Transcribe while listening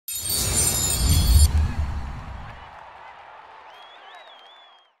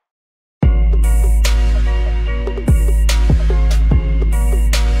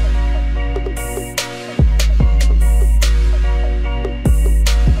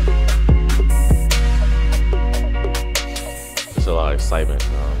excitement.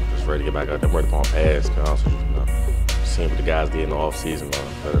 Just ready to get back out there, ready to put on pads. Seeing what the guys did in the offseason,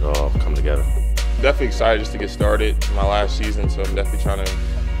 let it all come together. Definitely excited just to get started. It's my last season, so I'm definitely trying to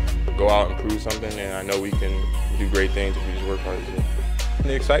go out and prove something, and I know we can do great things if we just work hard.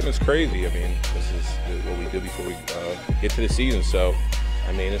 The excitement's crazy. I mean, this is what we do before we get to the season, so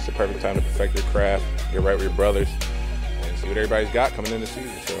I mean, it's the perfect time to perfect your craft, get right with your brothers, and see what everybody's got coming in the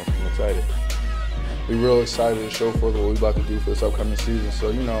season, so I'm excited. We're real excited to show forth what we're about to do for this upcoming season,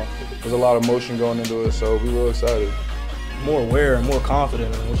 so there's a lot of emotion going into it, so we're real excited. More aware and more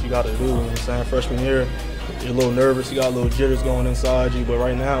confident in what you got to do. You know what I'm saying? Freshman year, you're a little nervous, you got a little jitters going inside you, but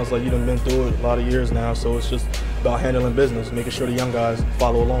right now it's like you done been through it a lot of years now, so it's just about handling business, making sure the young guys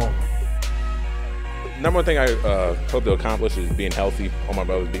follow along. Number one thing I hope to accomplish is being healthy, all my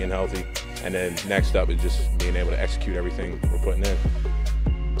brothers being healthy, and then next up is just being able to execute everything we're putting in.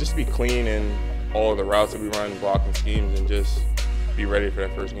 Just be clean in all of the routes that we run, blocking schemes, and just be ready for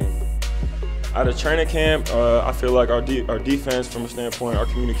that first game. At a training camp, I feel like our defense, from a standpoint, our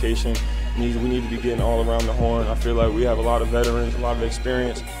communication, we need to be getting all around the horn. I feel like we have a lot of veterans, a lot of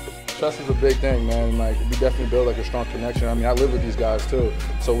experience. Trust is a big thing, man. Like, we definitely build like a strong connection. I mean, I live with these guys too,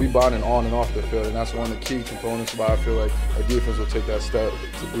 so we bonding on and off the field, and that's one of the key components why I feel like our defense will take that step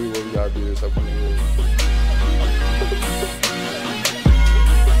to be where we gotta be this upcoming year.